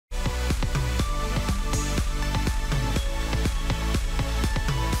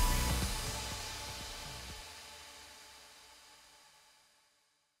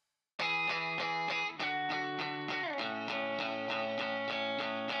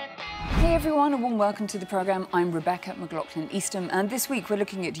Hey everyone, a warm welcome to the programme. I'm Rebecca McLaughlin-Eastham, and this week we're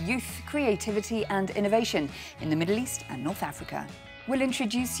looking at youth, creativity and innovation in the Middle East and North Africa. We'll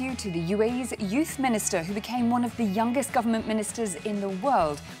introduce you to the UAE's Youth Minister, who became one of the youngest government ministers in the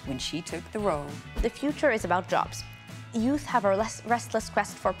world when she took the role. The future is about jobs. Youth have a restless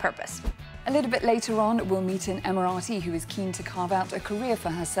quest for purpose. A little bit later on, we'll meet an Emirati who is keen to carve out a career for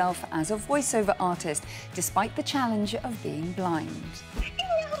herself as a voiceover artist, despite the challenge of being blind.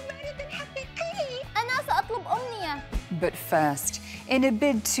 But first, in a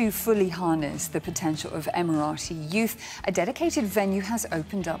bid to fully harness the potential of Emirati youth, a dedicated venue has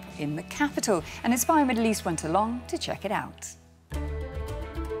opened up in the capital, and Inspire Middle East went along to check it out.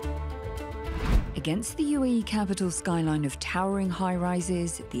 Against the UAE capital's skyline of towering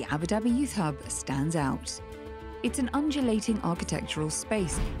high-rises, the Abu Dhabi Youth Hub stands out. It's an undulating architectural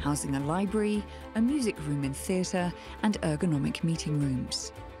space, housing a library, a music room and theatre, and ergonomic meeting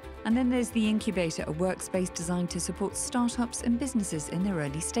rooms. And then there's the incubator, a workspace designed to support startups and businesses in their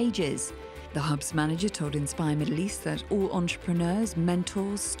early stages. The Hub's manager told Inspire Middle East that all entrepreneurs,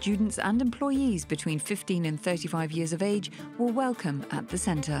 mentors, students and employees between 15 and 35 years of age were welcome at the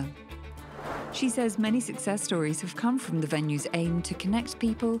centre. She says many success stories have come from the venue's aim to connect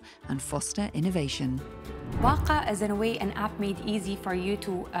people and foster innovation. Waqa is in a way an app made easy for you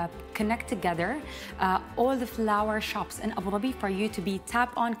to connect together all the flower shops in Abu Dhabi for you to be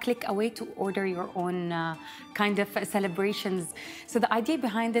tap on, click away to order your own kind of celebrations. So the idea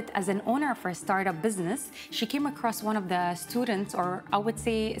behind it, as an owner for a startup business, she came across one of the students, or I would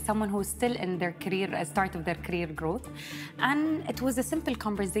say someone who's still in their career, start of their career growth. And it was a simple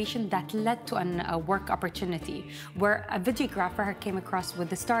conversation that led to a work opportunity where a videographer came across with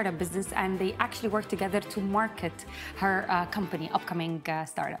the startup business, and they actually worked together to market her upcoming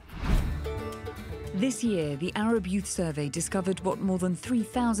startup. This year, the Arab Youth Survey discovered what more than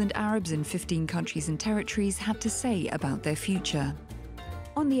 3,000 Arabs in 15 countries and territories had to say about their future.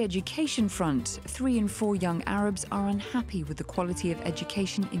 On the education front, 3 in 4 young Arabs are unhappy with the quality of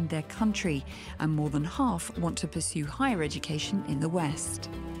education in their country, and more than half want to pursue higher education in the West.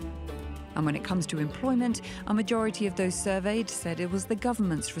 And when it comes to employment, a majority of those surveyed said it was the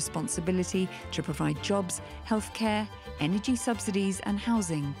government's responsibility to provide jobs, healthcare, energy subsidies and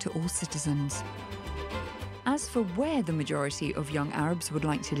housing to all citizens. As for where the majority of young Arabs would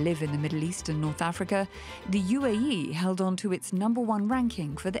like to live in the Middle East and North Africa, the UAE held on to its #1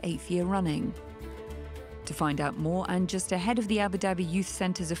 ranking for the 8th year running. To find out more, and just ahead of the Abu Dhabi Youth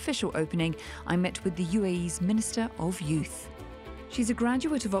Centre's official opening, I met with the UAE's Minister of Youth. She's a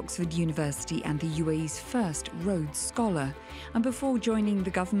graduate of Oxford University and the UAE's first Rhodes Scholar. And before joining the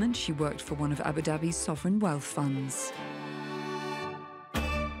government, she worked for one of Abu Dhabi's sovereign wealth funds.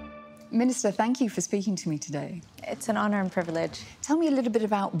 Minister, thank you for speaking to me today. It's an honor and privilege. Tell me a little bit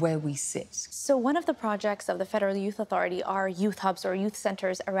about where we sit. So one of the projects of the Federal Youth Authority are youth hubs or youth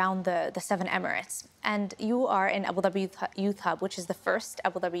centres around the 7 Emirates. And you are in Abu Dhabi Youth Hub, which is the first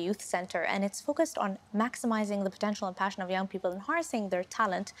Abu Dhabi Youth Centre, and it's focused on maximising the potential and passion of young people and harnessing their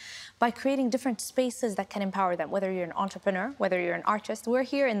talent by creating different spaces that can empower them, whether you're an entrepreneur, whether you're an artist. We're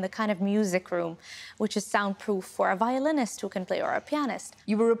here in the kind of music room, which is soundproof for a violinist who can play, or a pianist.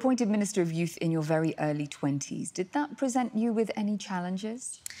 You were appointed Minister of Youth in your very early 20s. Did that present you with any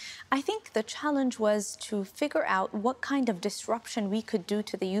challenges? I think the challenge was to figure out what kind of disruption we could do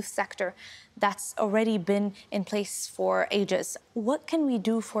to the youth sector that's already been in place for ages. What can we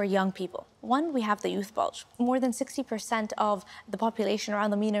do for young people? One, we have the youth bulge. More than 60% of the population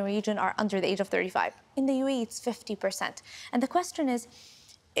around the MENA region are under the age of 35. In the UAE, it's 50%. And the question is,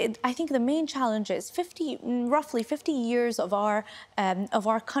 I think the main challenge is roughly 50 years of our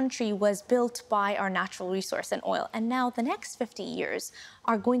country was built by our natural resource and oil. And now the next 50 years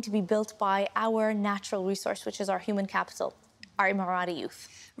are going to be built by our natural resource, which is our human capital, our Emirati youth.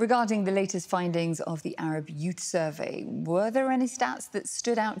 Regarding the latest findings of the Arab Youth Survey, were there any stats that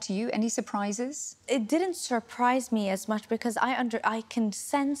stood out to you? Any surprises? It didn't surprise me as much because I can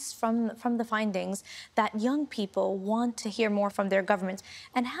sense from the findings that young people want to hear more from their government.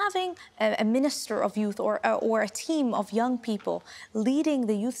 And having a minister of youth or a team of young people leading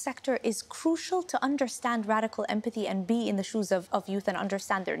the youth sector is crucial to understand radical empathy and be in the shoes of youth and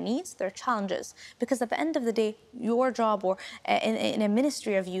understand their needs, their challenges. Because at the end of the day, your job or in a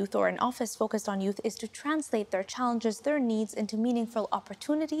ministry of youth or an office focused on youth is to translate their challenges, their needs into meaningful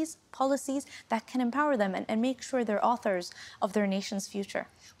opportunities, policies that can empower them and make sure they're authors of their nation's future.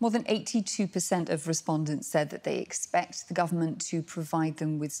 More than 82% of respondents said that they expect the government to provide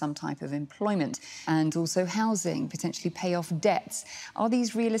them with some type of employment and also housing, potentially pay off debts. Are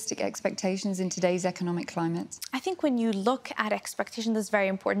these realistic expectations in today's economic climate? I think when you look at expectations, that's very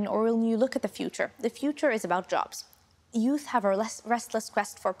important, or when you look at the future is about jobs. Youth have a restless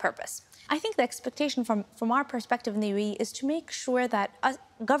quest for purpose. I think the expectation from our perspective in the UAE is to make sure that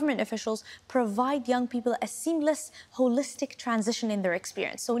government officials provide young people a seamless, holistic transition in their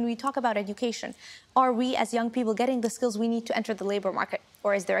experience. So when we talk about education, are we as young people getting the skills we need to enter the labor market?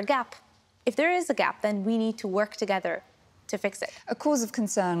 Or is there a gap? If there is a gap, then we need to work together to fix it. A cause of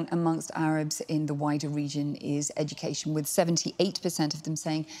concern amongst Arabs in the wider region is education, with 78% of them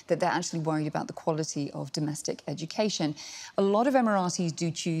saying that they're actually worried about the quality of domestic education. A lot of Emiratis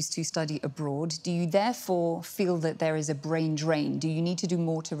do choose to study abroad. Do you therefore feel that there is a brain drain? Do you need to do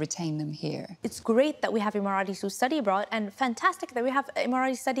more to retain them here? It's great that we have Emiratis who study abroad, and fantastic that we have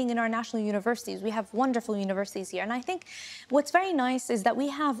Emiratis studying in our national universities. We have wonderful universities here. And I think what's very nice is that we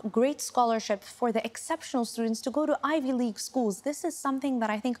have great scholarship for the exceptional students to go to Ivy League schools. This is something that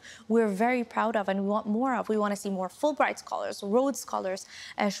I think we're very proud of and we want more of. We want to see more Fulbright scholars, Rhodes scholars,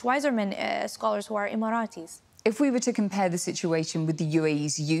 Schweizerman scholars who are Emiratis. If we were to compare the situation with the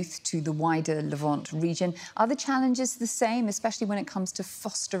UAE's youth to the wider Levant region, are the challenges the same, especially when it comes to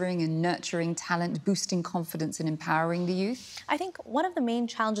fostering and nurturing talent, boosting confidence and empowering the youth? I think one of the main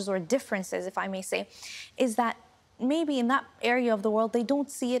challenges or differences, if I may say, is that maybe in that area of the world, they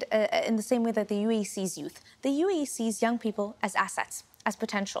don't see it in the same way that the UAE sees youth. The UAE sees young people as assets, as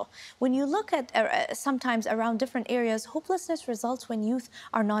potential. When you look at sometimes around different areas, hopelessness results when youth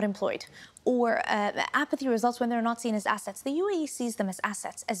are not employed, or apathy results when they're not seen as assets. The UAE sees them as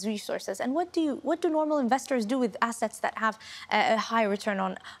assets, as resources. And what do normal investors do with assets that have a high return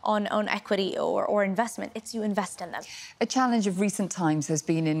on equity or investment? It's you invest in them. A challenge of recent times has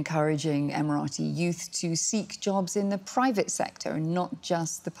been encouraging Emirati youth to seek jobs in the private sector and not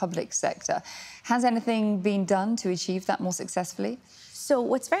just the public sector. Has anything been done to achieve that more successfully? So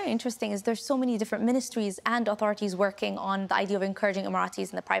what's very interesting is there's so many different ministries and authorities working on the idea of encouraging Emiratis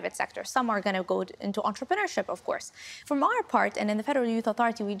in the private sector. Some are going to go into entrepreneurship, of course. From our part, and in the Federal Youth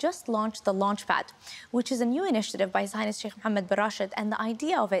Authority, we just launched the Launchpad, which is a new initiative by His Highness Sheikh Mohammed bin Rashid. And the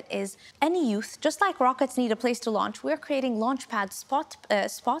idea of it is any youth, just like rockets need a place to launch, we're creating Launchpad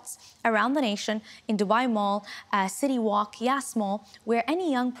spots around the nation, in Dubai Mall, City Walk, Yas Mall, where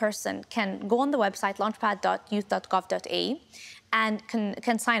any young person can go on the website launchpad.youth.gov.ae and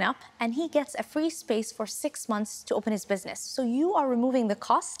can sign up, and he gets a free space for 6 months to open his business. So you are removing the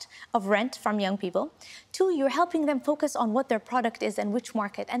cost of rent from young people. 2, you're helping them focus on what their product is and which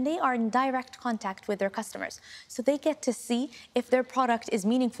market, and they are in direct contact with their customers. So they get to see if their product is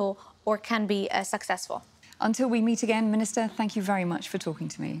meaningful or can be successful. Until we meet again, Minister, thank you very much for talking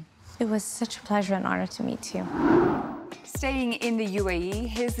to me. It was such a pleasure and honor to meet you. Staying in the UAE,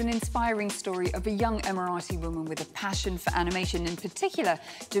 here's an inspiring story of a young Emirati woman with a passion for animation, in particular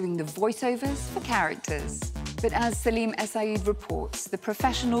doing the voiceovers for characters. But as Salim Esaid reports, the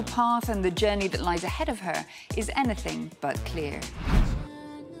professional path and the journey that lies ahead of her is anything but clear.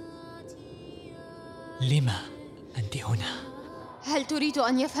 لما أنت هنا؟ هل تريد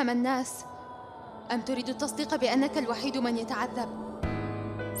أن يفهم الناس؟ أم تريد التصديق بأنك الوحيد من يتعذب؟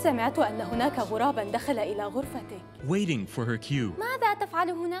 سمعت أن هناك غراباً دخل إلى غرفتك. Waiting for her cue. ماذا تفعل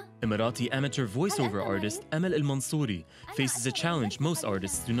هنا؟ Emirati amateur voiceover artist Amal Al-Mansouri faces a challenge most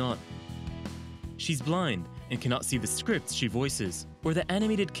artists do not. She's blind and cannot see the scripts she voices or the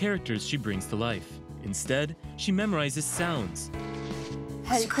animated characters she brings to life. Instead, she memorizes sounds.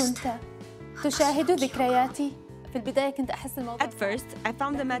 هل كنت تشاهد ذكرياتي؟ At first, I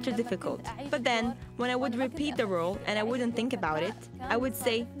found the matter difficult, but then, when I would repeat the role and I wouldn't think about it, I would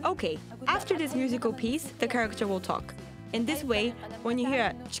say, okay, after this musical piece, the character will talk. In this way, when you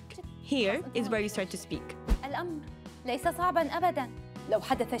hear a ch, here is where you start to speak. الأمر ليس صعباً أبداً. لو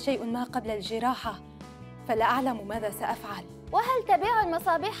حدث شيء ما قبل الجراحة، فلا أعلم ماذا سأفعل. وهل تبيع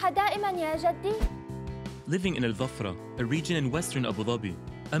المصابيح دائماً يا جدي؟ Living in Al-Dhafra, a region in western Abu Dhabi,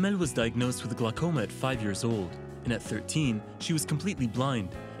 Amal was diagnosed with glaucoma at 5 years old. And at 13, she was completely blind,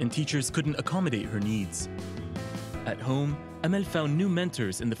 and teachers couldn't accommodate her needs. At home, Amal found new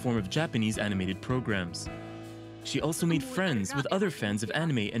mentors in the form of Japanese animated programs. She also made friends with other fans of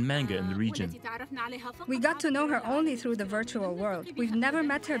anime and manga in the region. We got to know her only through the virtual world. We've never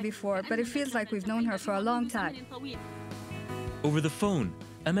met her before, but it feels like we've known her for a long time. Over the phone,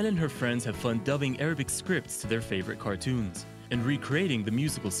 Amal and her friends have fun dubbing Arabic scripts to their favorite cartoons. and recreating the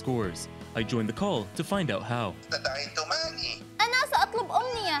musical scores. I joined the call to find out how. أنا سأطلب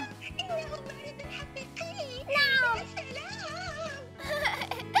أمنية. نعم.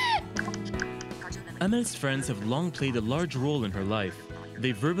 Amel's friends have long played a large role in her life.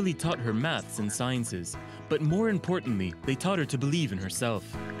 They verbally taught her maths and sciences, but more importantly, they taught her to believe in herself.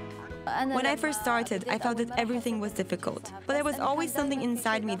 When I first started, I felt that everything was difficult. But there was always something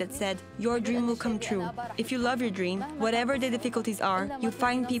inside me that said, your dream will come true. If you love your dream, whatever the difficulties are, you'll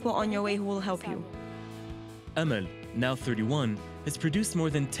find people on your way who will help you. Amel, now 31, has produced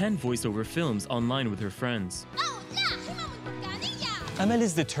more than 10 voiceover films online with her friends. Amel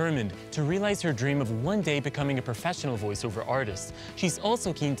is determined to realize her dream of one day becoming a professional voiceover artist. She's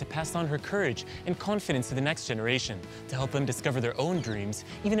also keen to pass on her courage and confidence to the next generation to help them discover their own dreams,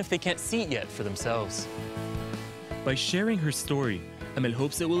 even if they can't see it yet for themselves. By sharing her story, Amel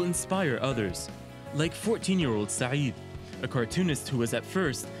hopes it will inspire others, like 14-year-old Saeed, a cartoonist who was at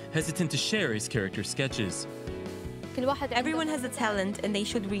first hesitant to share his character sketches. Everyone has a talent and they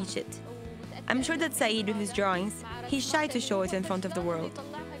should reach it. I'm sure that Saeed, with his drawings, he's shy to show it in front of the world.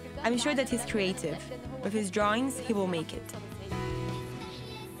 I'm sure that he's creative. With his drawings, he will make it.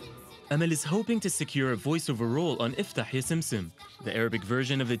 Amel is hoping to secure a voiceover role on Iftah Ya Simsim, the Arabic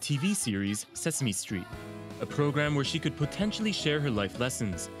version of the TV series Sesame Street, a program where she could potentially share her life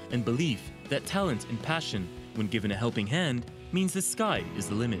lessons and belief that talent and passion, when given a helping hand, means the sky is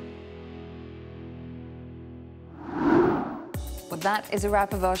the limit. Well, that is a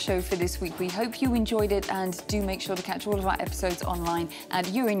wrap of our show for this week. We hope you enjoyed it, and do make sure to catch all of our episodes online at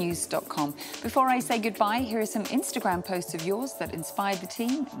euronews.com. Before I say goodbye, here are some Instagram posts of yours that inspired the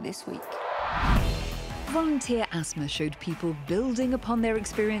team this week. Volunteer Asma showed people building upon their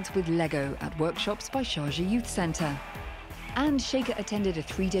experience with Lego at workshops by Sharjah Youth Centre. And Sheikha attended a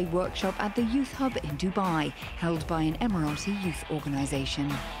 3-day workshop at the Youth Hub in Dubai, held by an Emirati youth organisation.